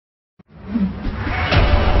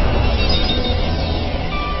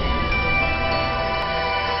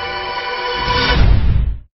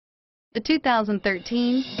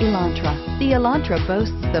2013 Elantra. The Elantra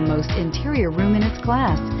boasts the most interior room in its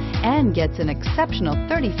class and gets an exceptional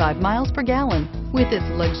 35 miles per gallon. With its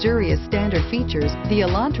luxurious standard features, the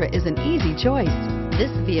Elantra is an easy choice.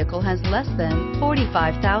 This vehicle has less than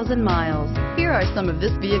 45,000 miles. Here are some of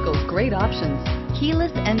this vehicle's great options: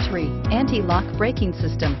 keyless entry, anti-lock braking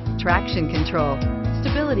system, traction control,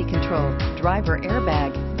 stability control, driver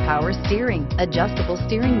airbag, power steering, adjustable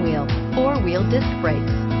steering wheel, four-wheel disc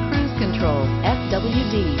brakes, cruise control,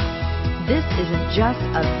 FWD. This isn't just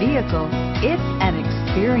a vehicle, it's an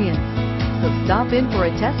experience. So stop in for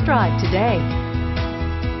a test drive today.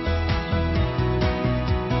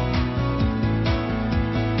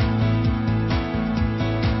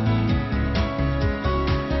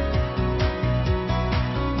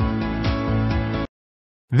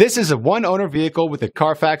 This is a one-owner vehicle with a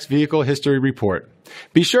Carfax Vehicle History Report.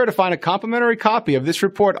 Be sure to find a complimentary copy of this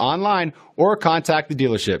report online or contact the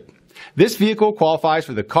dealership. This vehicle qualifies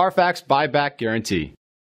for the Carfax Buyback Guarantee.